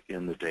that's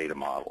in the data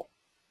model.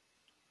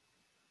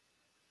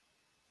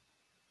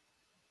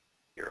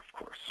 Here, of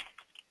course.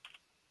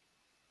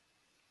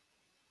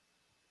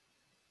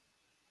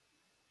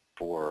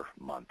 For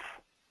month.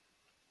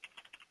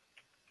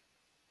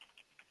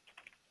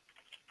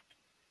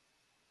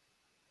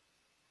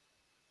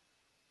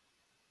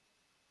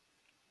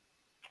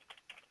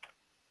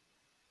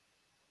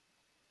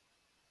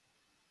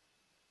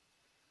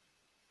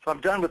 So I'm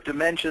done with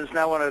dimensions.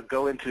 Now I want to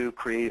go into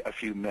create a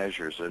few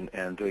measures.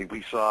 And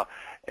we saw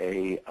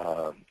a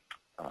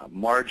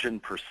margin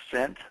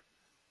percent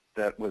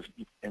that was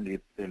in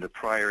the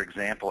prior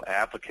example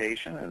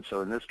application. And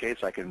so in this case,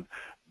 I can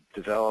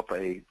develop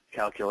a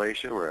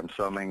calculation where I'm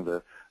summing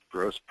the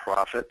gross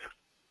profit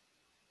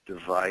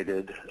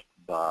divided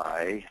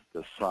by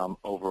the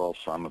overall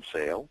sum of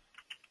sales.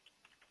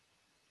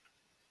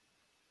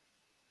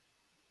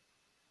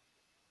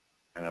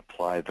 And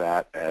apply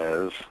that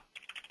as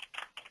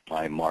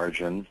my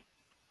margin,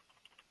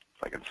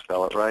 if I can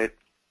spell it right,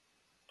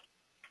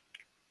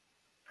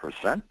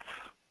 percent.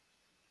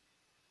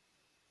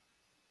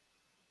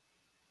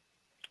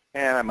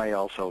 And I may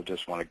also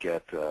just want to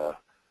get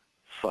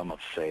sum of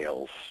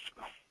sales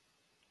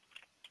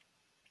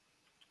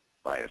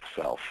by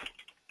itself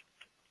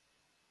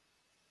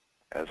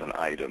as an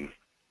item.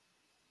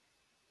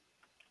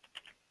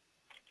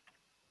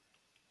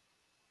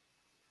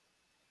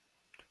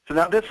 So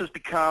now this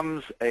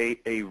becomes a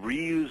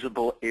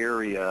reusable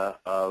area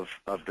of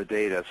the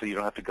data, so you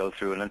don't have to go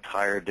through an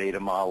entire data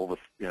model with,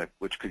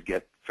 which could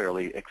get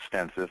fairly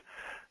extensive.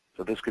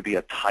 So this could be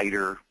a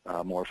tighter,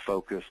 more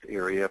focused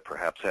area,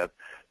 perhaps have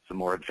some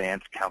more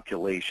advanced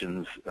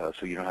calculations,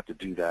 so you don't have to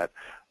do that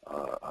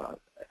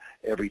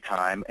every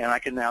time. And I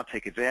can now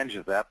take advantage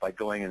of that by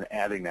going and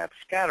adding that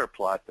scatter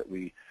plot that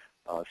we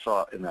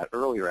saw in that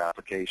earlier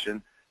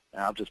application.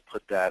 And I'll just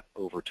put that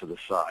over to the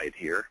side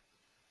here.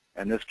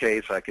 In this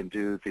case, I can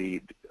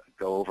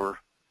go over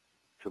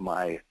to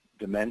my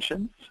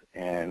dimensions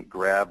and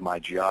grab my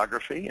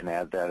geography and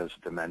add that as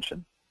a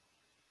dimension.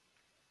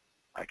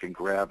 I can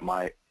grab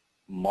my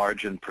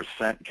margin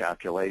percent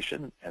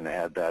calculation and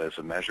add that as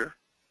a measure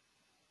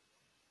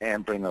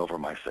and bring over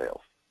my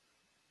sales.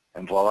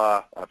 And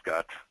voila, I've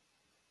got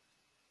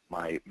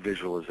my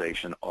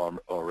visualization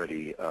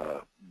already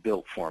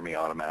built for me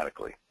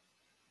automatically.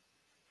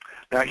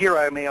 Now here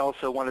I may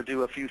also want to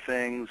do a few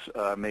things.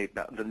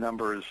 The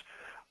numbers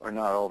are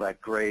not all that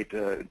great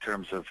in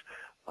terms of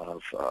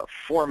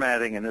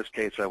formatting. In this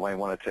case, I might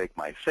want to take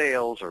my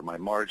sales or my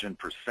margin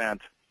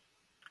percent,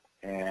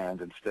 and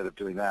instead of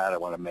doing that, I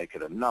want to make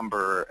it a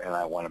number, and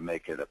I want to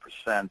make it a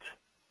percent.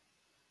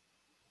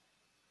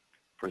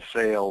 For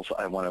sales,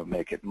 I want to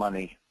make it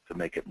money to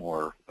make it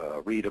more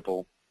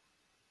readable.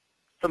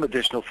 Some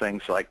additional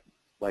things like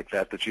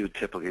that you would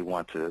typically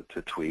want to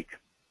tweak.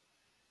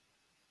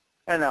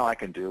 And now I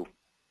can do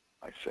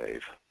my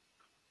save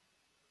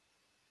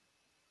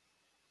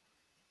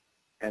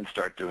and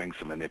start doing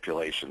some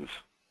manipulations.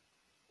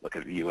 Look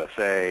at the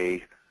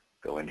USA,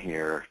 go in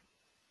here,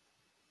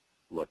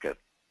 look at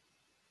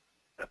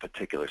a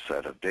particular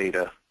set of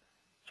data.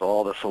 So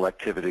all the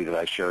selectivity that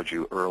I showed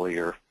you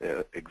earlier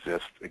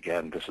exists.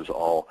 Again, this is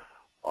all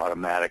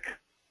automatic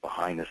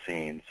behind the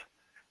scenes.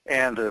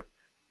 And the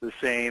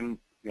same,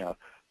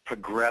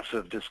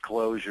 progressive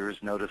disclosures.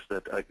 Notice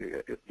that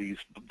these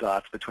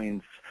dots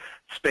between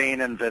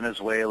Spain and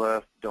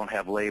Venezuela don't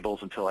have labels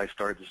until I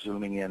start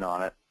zooming in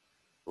on it.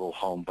 The little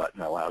home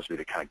button allows me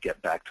to kind of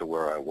get back to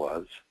where I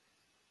was.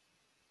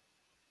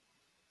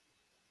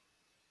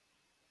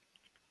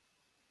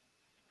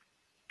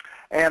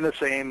 And the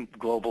same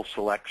global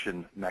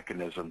selection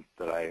mechanism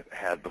that I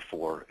had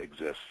before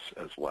exists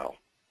as well.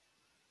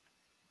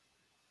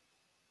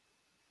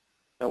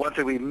 Now, one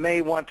thing we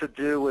may want to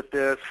do with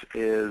this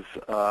is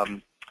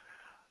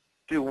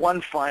do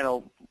one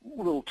final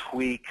little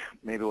tweak.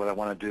 Maybe what I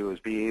want to do is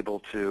be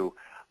able to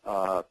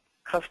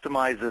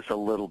customize this a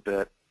little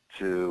bit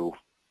to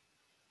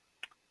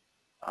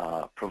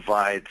provide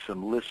provide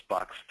some list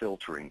box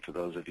filtering for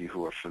those of you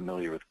who are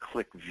familiar with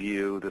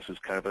QlikView. This is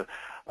kind of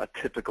a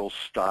typical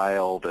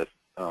style that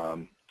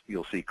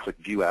you'll see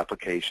QlikView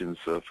applications.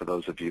 For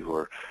those of you who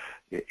are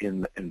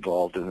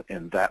involved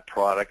in that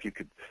product, you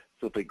could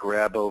simply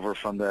grab over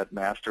from that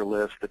master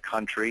list the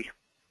country.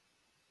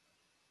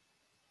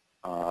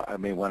 I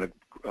may want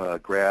to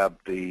grab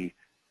the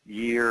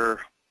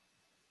year,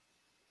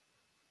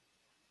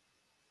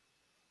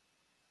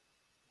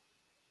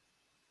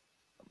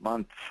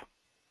 month,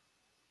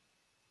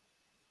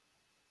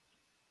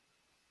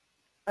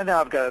 and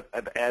now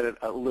I've added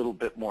a little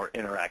bit more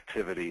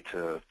interactivity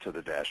to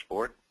the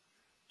dashboard.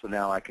 So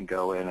now I can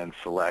go in and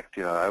select,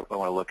 I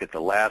want to look at the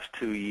last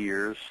 2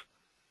 years,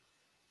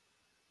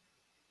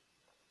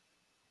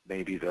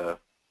 maybe the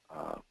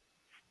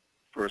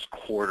first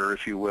quarter,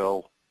 if you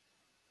will,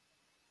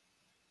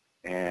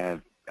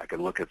 and I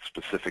could look at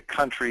specific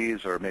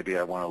countries, or maybe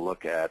I want to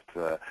look at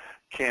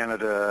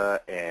Canada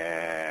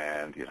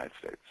and the United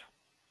States.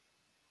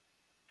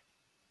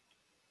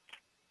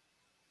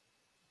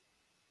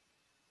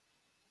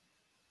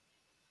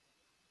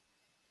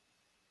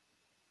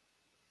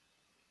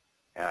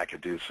 And I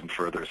could do some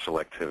further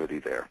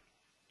selectivity there.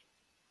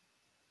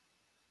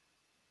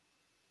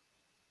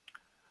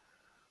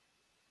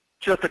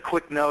 Just a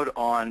quick note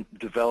on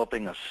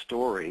developing a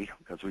story,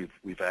 because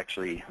we've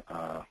actually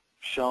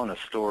shown a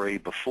story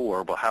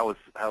before. But how is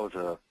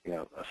a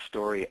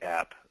story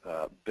app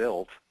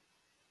built?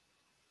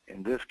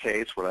 In this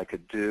case, what I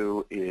could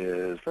do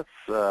is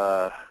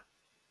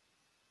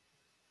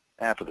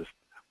after this,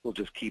 we'll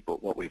just keep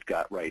what we've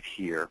got right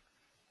here.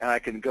 And I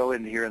can go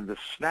in here in the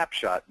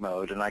snapshot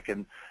mode, and I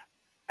can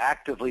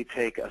actively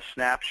take a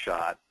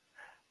snapshot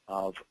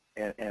of,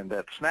 and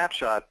that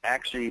snapshot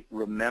actually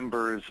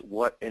remembers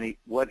what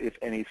if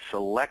any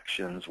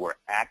selections were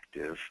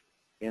active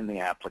in the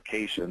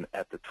application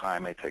at the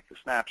time I take the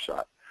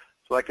snapshot.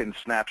 So I can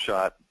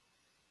snapshot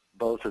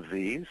both of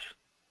these,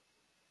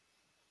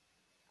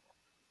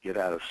 get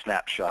out of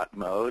snapshot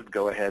mode,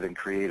 go ahead and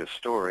create a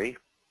story.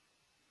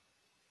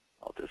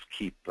 I'll just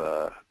keep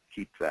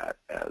that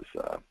as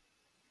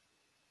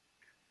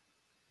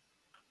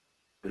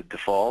the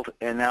default,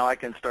 and now I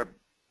can start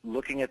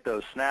looking at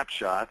those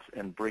snapshots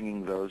and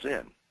bringing those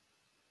in.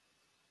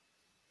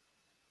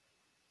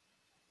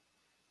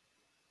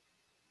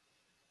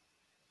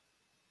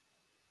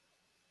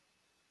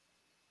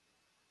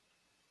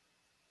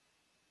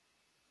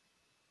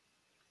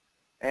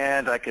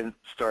 And I can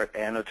start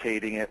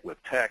annotating it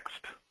with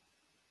text.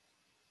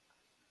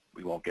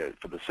 We won't get,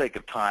 for the sake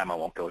of time, I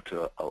won't go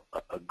to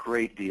a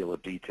great deal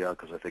of detail,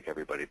 because I think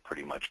everybody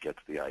pretty much gets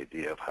the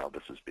idea of how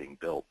this is being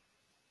built.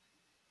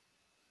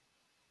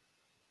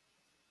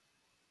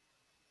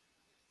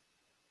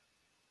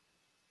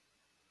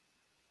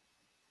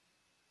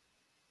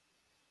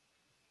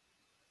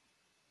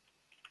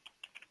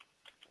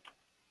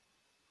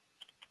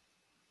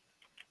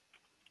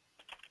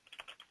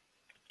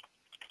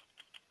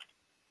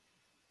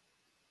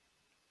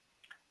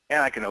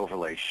 And I can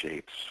overlay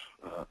shapes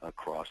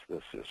across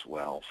this as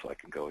well. So I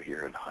can go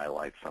here and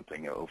highlight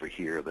something over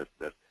here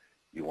that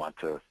you want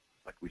to,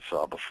 like we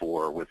saw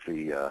before with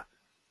the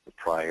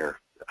prior,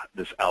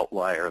 this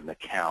outlier and the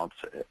counts,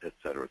 et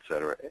cetera, et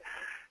cetera.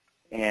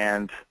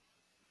 And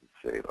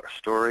save our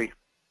story.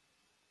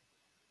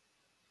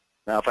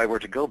 Now, if I were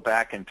to go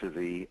back into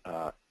the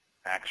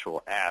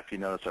actual app, you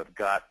notice I've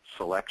got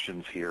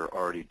selections here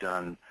already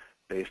done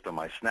based on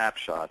my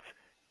snapshots.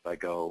 If I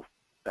go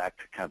back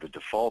to kind of the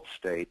default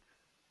state,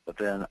 but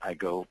then I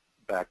go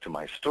back to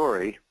my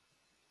story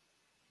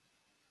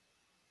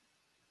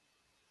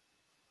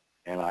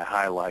and I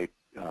highlight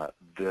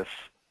this.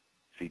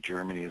 See,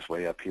 Germany is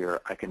way up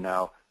here. I can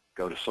now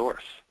go to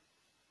source,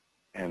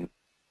 and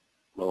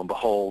lo and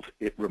behold,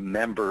 it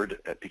remembered,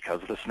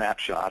 because of the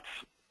snapshots,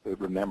 it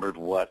remembered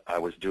what I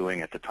was doing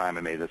at the time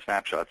I made the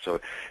snapshot.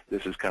 So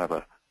this is kind of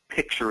a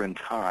picture in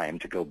time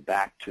to go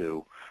back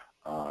to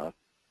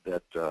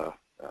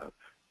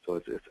so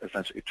it's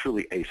essentially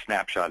truly a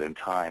snapshot in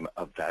time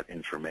of that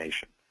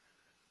information.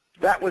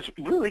 That was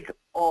really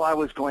all I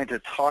was going to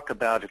talk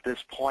about at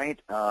this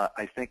point.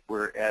 I think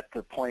we're at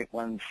the point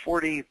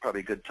 1:40,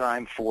 probably a good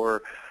time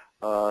for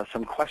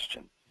some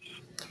questions.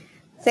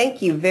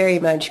 Thank you very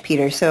much,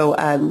 Peter. So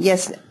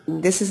yes,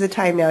 this is the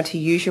time now to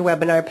use your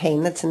webinar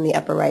pane that's in the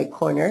upper right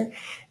corner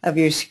of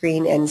your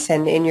screen and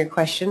send in your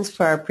questions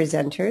for our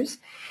presenters.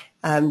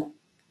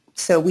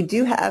 So we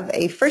do have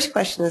a first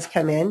question that's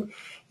come in,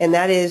 and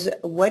that is,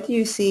 what do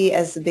you see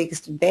as the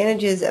biggest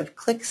advantages of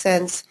Qlik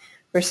Sense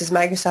versus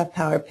Microsoft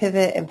Power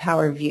Pivot and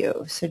Power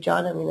View? So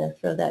John, I'm going to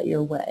throw that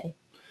your way.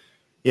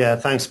 Yeah,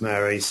 thanks,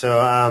 Mary.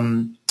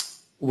 So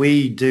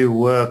we do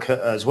work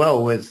as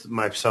well with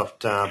Microsoft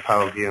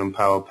Power View and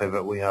Power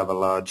Pivot. We have a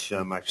large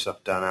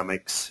Microsoft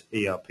Dynamics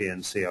ERP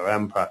and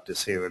CRM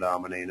practice here at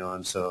Armanino,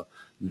 and so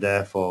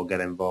therefore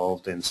get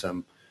involved in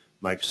some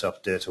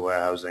Microsoft data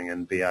warehousing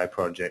and BI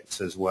projects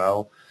as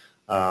well.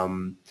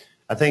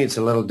 I think it's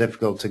a little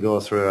difficult to go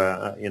through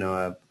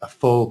a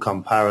full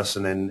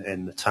comparison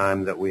in the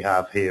time that we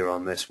have here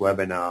on this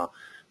webinar,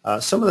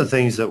 Some of the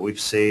things that we've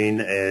seen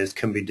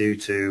can be due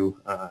to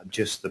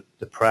just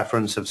the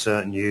preference of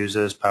certain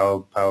users.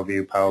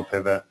 PowerView,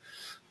 PowerPivot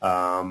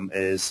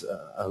is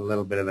a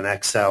little bit of an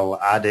Excel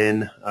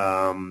add-in,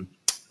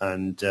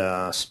 and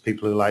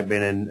people who like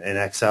being in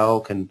Excel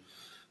can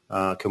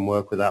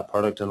work with that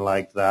product and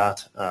like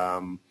that.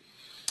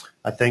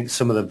 I think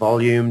some of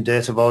the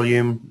data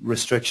volume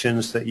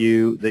restrictions that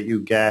you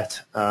get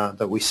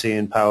that we see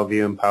in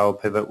PowerView and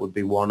PowerPivot would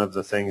be one of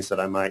the things that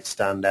I might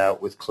stand out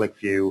with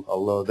QlikView.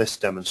 Although this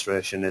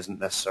demonstration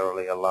isn't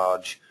necessarily a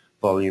large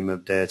volume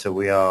of data,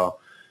 we are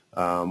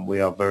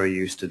very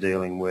used to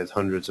dealing with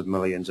hundreds of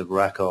millions of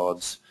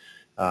records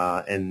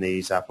in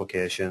these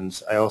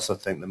applications. I also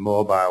think the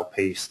mobile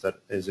piece that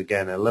is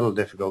again a little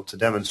difficult to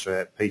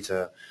demonstrate.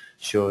 Peter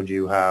showed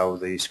you how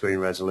the screen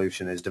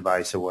resolution is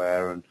device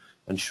aware and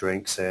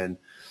shrinks in.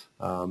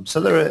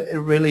 So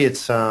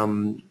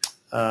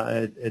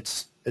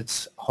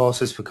it's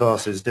horses for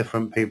courses.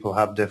 Different people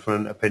have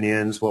different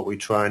opinions. What we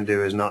try and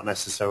do is not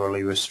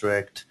necessarily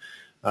restrict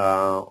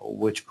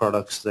which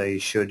products they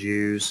should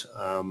use,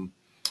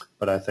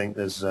 but I think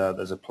there's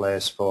a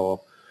place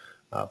for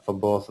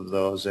both of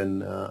those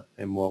in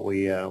what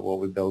we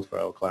build for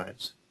our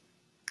clients.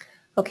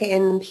 Okay,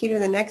 and Peter,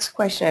 the next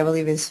question I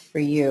believe is for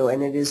you,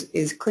 and it is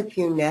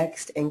QlikView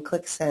Next and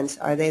Qlik Sense,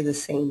 are they the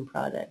same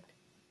product?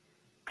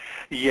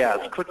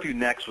 Yes, QlikView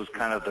Next was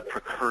kind of the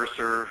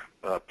precursor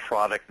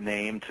product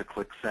name to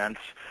Qlik Sense.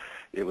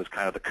 It was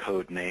kind of the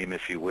code name,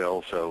 if you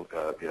will. So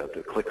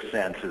the Qlik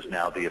Sense is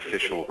now the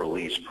official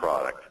release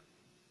product.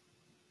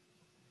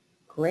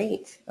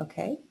 Great.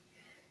 Okay.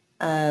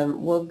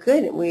 Well,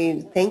 good.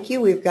 Thank you.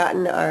 We've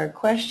gotten our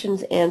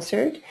questions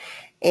answered,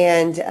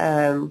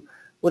 and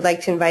would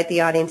like to invite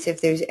the audience,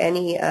 if there's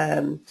any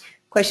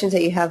questions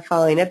that you have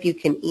following up, you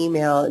can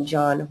email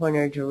John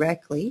Horner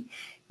directly,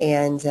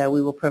 and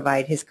we will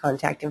provide his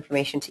contact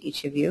information to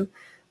each of you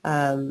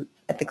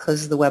at the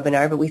close of the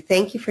webinar. But we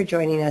thank you for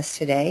joining us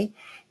today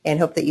and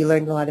hope that you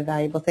learned a lot of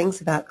valuable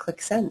things about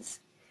Qlik Sense.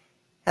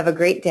 Have a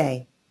great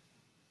day.